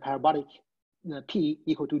take the parabolic P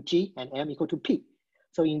equal to G and M equal to P.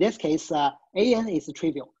 So in this case, AN is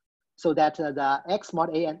trivial. So that the X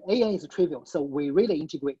mod AN is trivial. So we really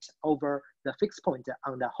integrate over the fixed point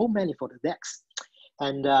on the whole manifold of X.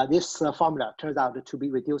 And this formula turns out to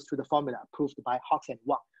be reduced to the formula proved by Hawks and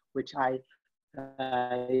Wang, which I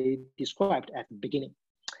described at the beginning.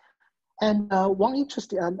 And one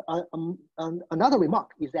interesting, another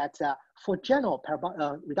remark is that for general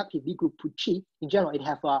reductive V group to G, in general, it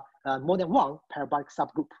have more than one parabolic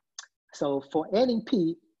subgroup. So for any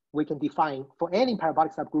P, we can define, for any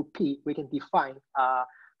parabolic subgroup P, we can define a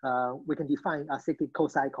cyclic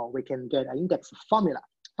cocycle. We can get an index formula.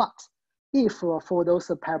 But if for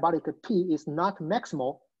those parabolic P is not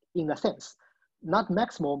maximal in a sense, not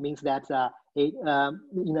maximal means that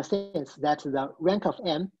in a sense that the rank of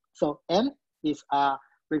M, so M is a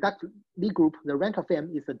reductive V group, the rank of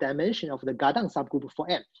M is the dimension of the Gardin subgroup for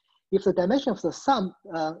M. If the dimension of the sum,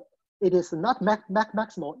 it is not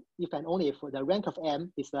maximal if and only if the rank of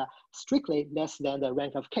M is strictly less than the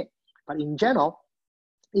rank of K. But in general,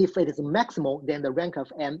 if it is maximal, then the rank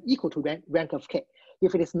of M equal to rank of K.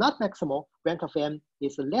 If it is not maximal, rank of M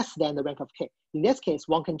is less than the rank of K. In this case,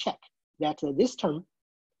 one can check that this term,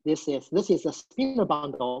 this is a spinor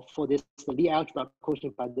bundle for this V algebra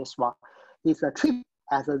quotient by this one, is a treated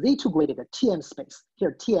as a Z2 graded TM space.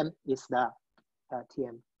 Here, TM is the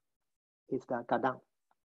Gardin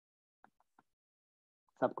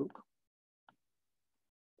subgroup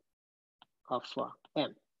of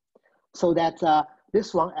M. So that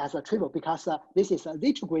this one as a trivial because this is a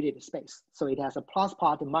Z2 graded space. So it has a plus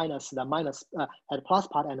part minus the minus, at plus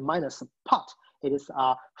part and minus part. It is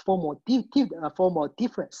a formal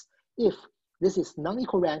difference. If this is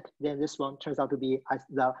non-equal rank, then this one turns out to be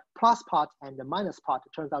the plus part and the minus part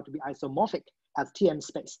turns out to be isomorphic as TM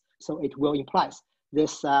space. So it will imply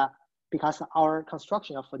this, because our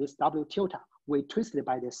construction of this W tilde, we twisted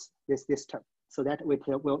by this term. So that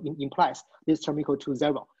will implies this term equal to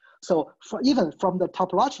 0. So even from the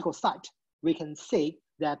topological side, we can say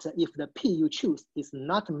that if the P you choose is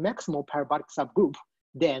not maximal parabolic subgroup,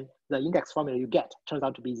 then the index formula you get turns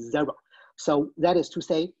out to be 0. So that is to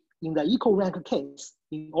say, in the equal rank case,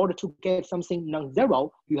 in order to get something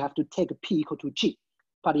non-zero, you have to take P equal to G.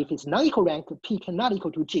 But if it's non-equal rank, P cannot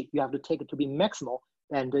equal to G. You have to take it to be maximal.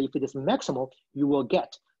 And if it is maximal, you will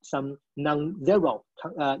get some non-zero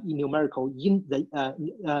numerical in the,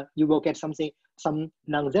 you will get some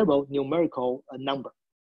non-zero numerical number.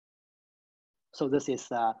 So this is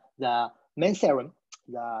the main theorem,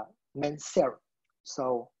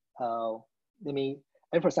 So let me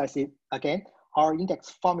emphasize it again. Our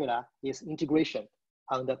index formula is integration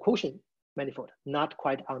on the quotient manifold, not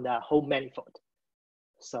quite on the whole manifold.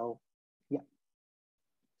 So yeah,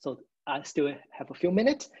 so I still have a few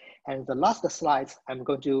minutes. And the last slides, I'm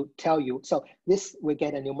going to tell you. So this, we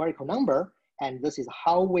get a numerical number, and this is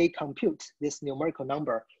how we compute this numerical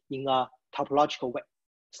number in a topological way.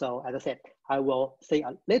 So as I said, I will say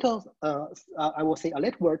a little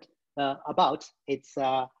word about its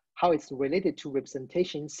how it's related to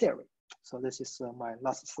representation theory. So this is my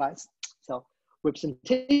last slides. So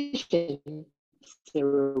representation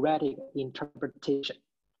theoretic interpretation.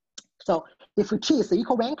 So if G is the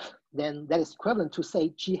equal rank, then that is equivalent to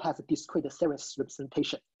say G has a discrete series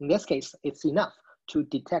representation. In this case, it's enough to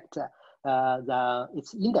detect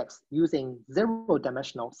its index using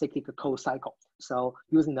zero-dimensional cyclic co-cycle. So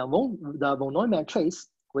using the von Neumann trace,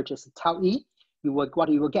 which is tau e, what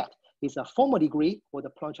you will get is a formal degree or the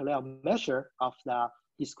Planck-Lehr measure of the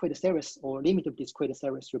discrete series or limited discrete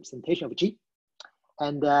series representation of G.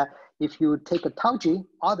 And if you take a tau G,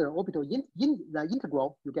 other orbital the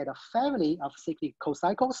integral, you get a family of cyclic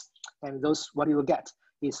co-cycles, and those what you will get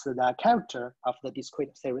is the character of the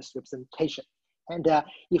discrete series representation. And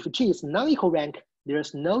if G is non-equal rank, there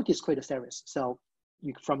is no discrete series. So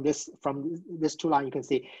from this two line, you can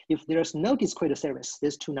see if there is no discrete series,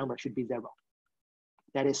 these two numbers should be 0.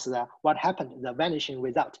 That is what happened, the vanishing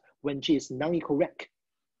result when G is non-equal rank.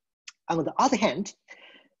 On the other hand,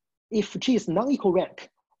 if G is non-equal rank,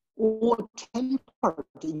 all tempered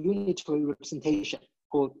unitary representation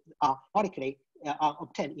or are parabolically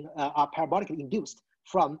induced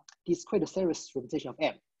from discrete series representation of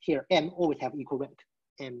M. Here, M always have equal rank.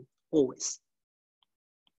 M always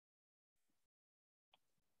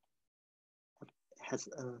has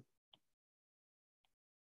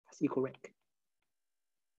equal rank.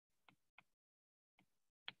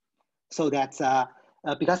 So that's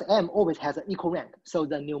because M always has an equal rank. So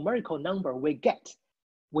the numerical number we get,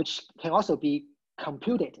 which can also be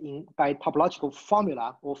computed by topological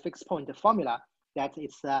formula or fixed point formula, that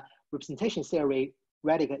it's a representation theory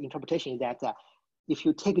radical interpretation that if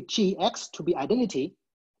you take Gx to be identity,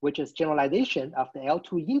 which is generalization of the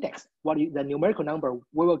L2 index, the numerical number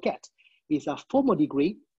we will get is a formal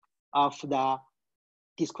degree of the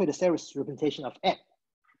discrete series representation of M.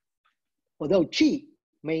 Although G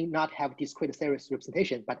may not have discrete series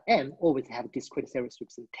representation, but M always have discrete series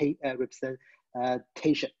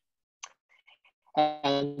representation.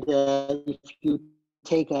 And if you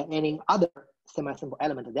take any other semi-simple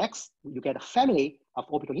element of X, you get a family of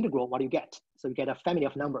orbital integral. What do you get? So you get a family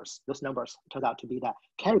of numbers. Those numbers turn out to be the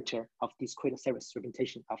character of discrete series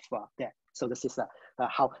representation of that. So this is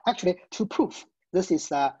how, actually, to prove this is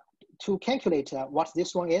to calculate what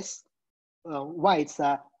this one is, why it's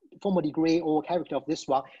formal degree or character of this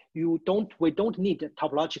one. We don't need a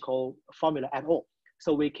topological formula at all.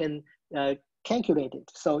 So we can calculate it.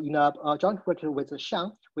 So in a joint work with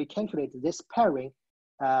Shang, we calculate this pairing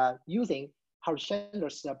using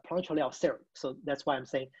Harshchandler's Planck-Lehr theorem. So that's why I'm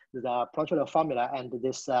saying the Planck-Lehr formula and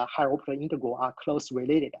this higher orbital integral are closely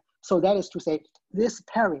related. So that is to say, this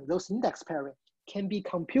pairing, those index pairing, can be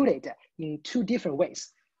computed in two different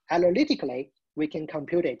ways. Analytically, we can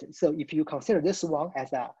compute it. So if you consider this one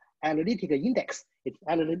as an analytic index, the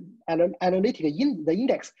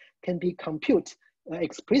index can be computed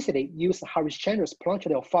explicitly use Harshchandler's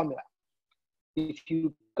Planck-Lehr formula. If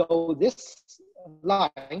you go this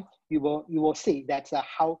line, you will see that's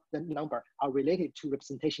how the number are related to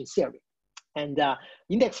representation theory. And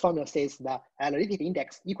index formula says the analytic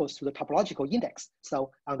index equals to the topological index.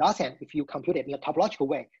 So on the other hand, if you compute it in a topological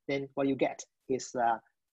way, then what you get is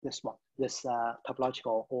this one, this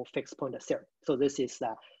topological or fixed point theory. So this is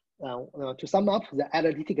to sum up, the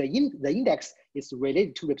analytic the index is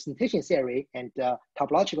related to representation theory, and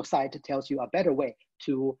topological side tells you a better way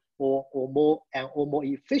to or more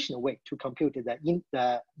efficient way to compute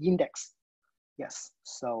the index. Yes,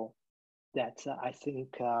 so that I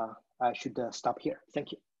think I should stop here.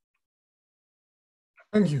 Thank you.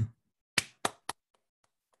 Thank you.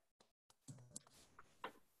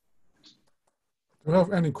 Do you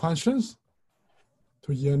have any questions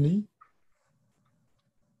to Yanli?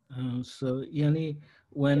 So Yanli,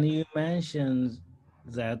 when you mentioned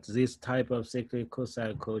that this type of cyclic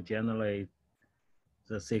co-cycle generate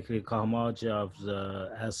the cyclic homology of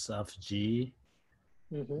the S of G,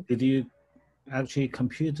 did you actually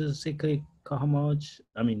compute the cyclic cohomology?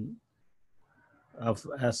 I mean, of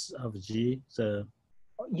S of G. So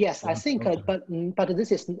yes, I think, but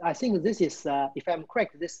this is, I think this is, if I'm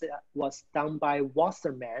correct, this was done by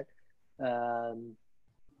Wasserman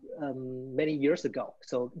many years ago.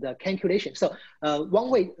 So the calculation. So one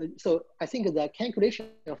way. So I think the calculation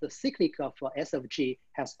of the cyclic of S of G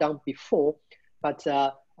has done before, but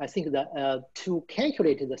I think that to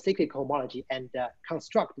calculate the cyclic homology and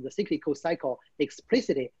construct the cyclical cycle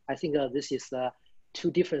explicitly, I think this is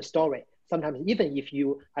two different stories. Sometimes even if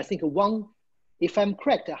you, I think one, if I'm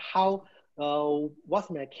correct, how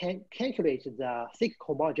Wasserman can calculate the cyclic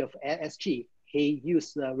homology of SG, he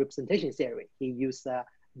used representation theory. He used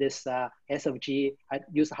this S of G,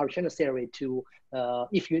 used Harshchandler theory to,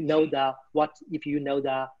 if you know the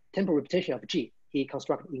temporal representation of G, he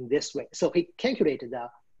constructed in this way. So he calculated the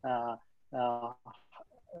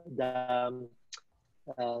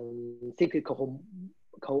cyclical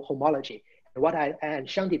cohomology. And what I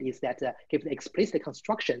shown it is that give the explicit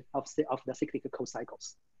construction of the cyclical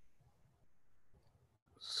co-cycles.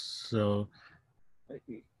 So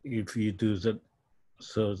if you do that,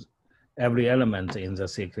 so every element in the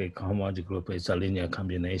cyclic homology group is a linear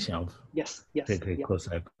combination of cyclic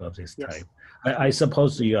co-cycle of this type. I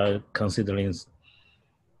suppose you are considering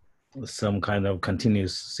some kind of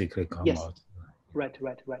continuous cyclic homology. Right.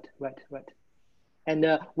 And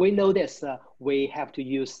we know this, we have to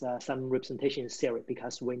use some representation theory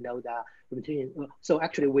because we know that representation. So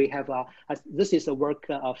actually we have, this is a work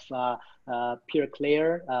of Pierre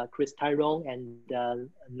Claire, Chris Tyrone, and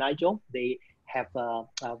Nigel. They have a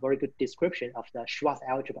very good description of the Schwarz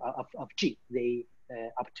algebra of G, they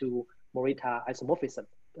up to Morita isomorphism.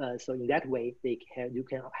 So in that way, you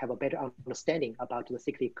can have a better understanding about the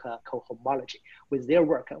cyclic cohomology. With their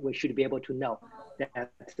work, we should be able to know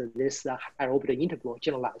that this higher orbital integral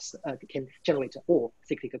can generate all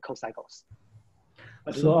cyclic co-cycles.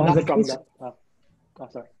 But so on the from case,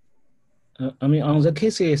 sorry. I mean, on the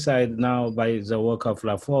KCA side now, by the work of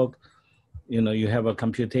Laforgue, you have a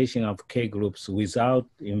computation of K groups without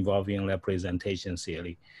involving representation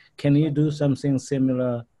theory. Can you do something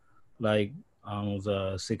similar, like on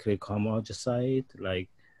the cyclic homology side, like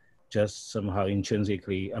just somehow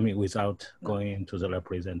intrinsically, I mean, without going into the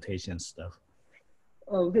representation stuff?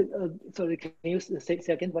 Sorry, can you say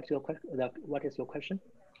again? What is your question?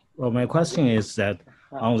 Well, my question is that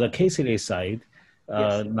on the K-series side,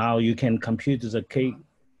 now you can compute the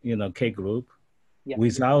K group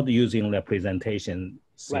without using representation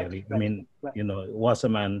theory. I mean,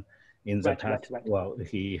 Wasserman in the past, well,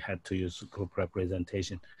 he had to use group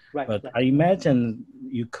representation. But I imagine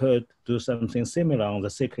you could do something similar on the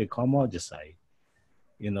cyclic homology side.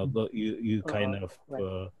 But you kind of,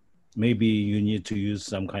 maybe you need to use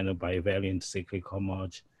some kind of bivariant cyclic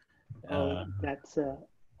homology. That's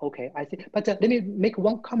okay, I think. But let me make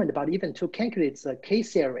one comment about even to calculate the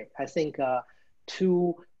K-theory. I think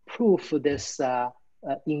to prove this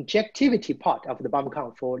injectivity part of the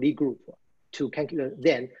Baum-Kahn for Lie group to calculate,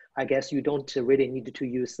 then I guess you don't really need to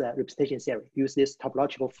use representation theory. Use these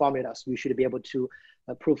topological formulas. You should be able to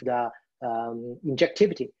prove the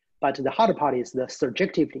injectivity. But the harder part is the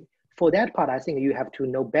surjectivity. For that part, I think you have to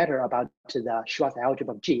know better about the Schwarz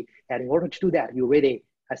algebra of G. And in order to do that, you really,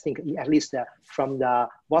 I think, at least from the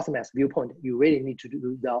Wasserman's viewpoint, you really need to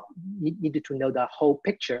know the whole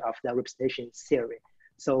picture of the representation theory.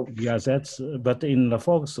 So yeah, but in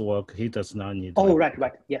Laforgue's work, he does not need. Oh,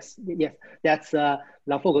 right, yes. That's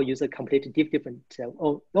Laforgue uses a completely different.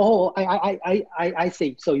 I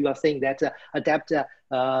see. So you are saying that adapt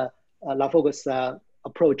Laforgue's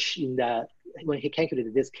approach when he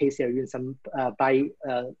calculated this K theory in some by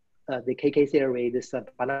the KK theory, this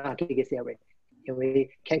banana KK theory, and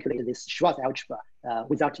we calculated this Schwarz algebra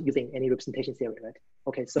without using any representation theory, right?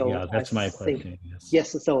 Okay, so yeah, that's my question.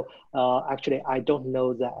 Yes. So actually, I don't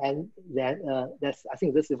know that, and that's. I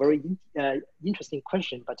think this is a very interesting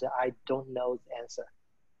question, but I don't know the answer.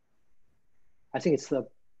 I think it's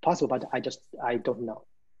possible, but I don't know.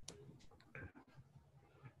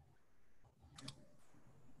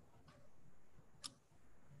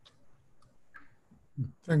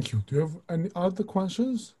 Thank you. Do you have any other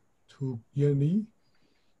questions to Yanli?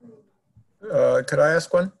 Could I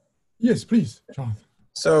ask one? Yes, please, John.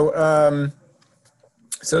 So,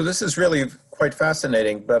 so this is really quite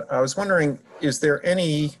fascinating, but I was wondering, is there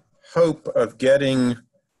any hope of getting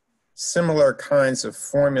similar kinds of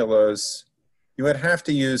formulas? You would have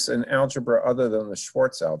to use an algebra other than the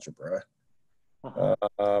Schwarz algebra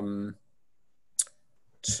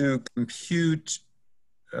to compute,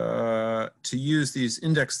 to use these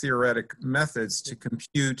index theoretic methods to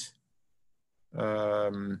compute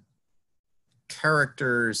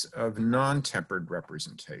characters of non-tempered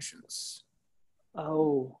representations.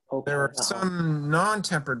 Oh, okay. There are some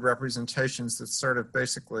non-tempered representations that sort of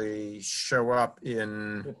basically show up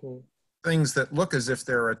in things that look as if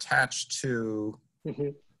they're attached to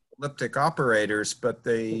elliptic operators, but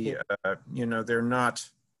they, they're not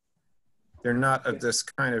of this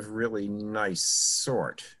kind of really nice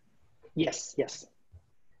sort. Yes.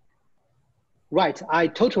 Right, I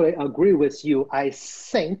totally agree with you. I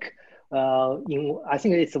think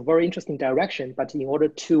it's a very interesting direction, but in order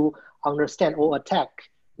to understand or attack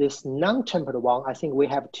this non-tempered one, I think we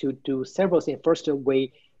have to do several things. First,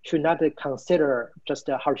 we should not consider just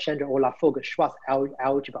Harshchandra or Laforgue Schwarz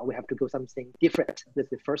algebra. We have to go something different. This is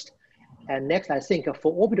the first. And next, I think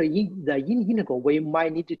for orbital integral, we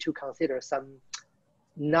might need to consider some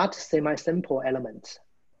not semi-simple elements.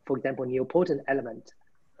 For example, nilpotent element.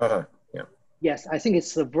 Yeah. Yes, I think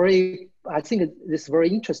it's it's very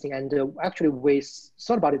interesting, and actually we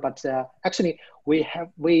thought about it, but actually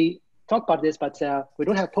we talked about this, but we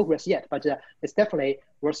don't have progress yet. But it's definitely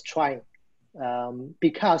worth trying,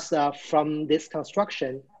 because from this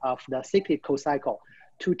construction of the cyclic co-cycle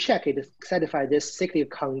to check it satisfy this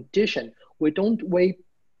cyclic condition, we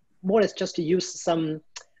more or less just use some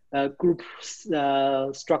group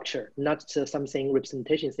structure, not something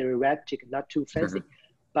representation theoretic, not too fancy.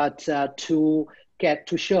 But to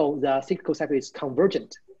show the cyclical cycle is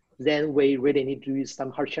convergent, then we really need to use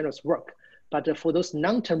some hard channels work. But for those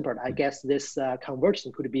non-tempered, I guess this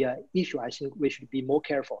convergence could be an issue. I think we should be more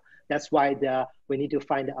careful. That's why we need to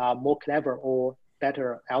find a more clever or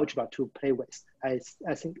better algebra to play with. I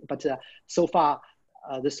think, but so far,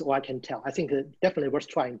 this is all I can tell. I think definitely worth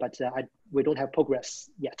trying, but we don't have progress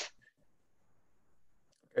yet.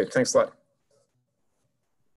 Okay, thanks a lot.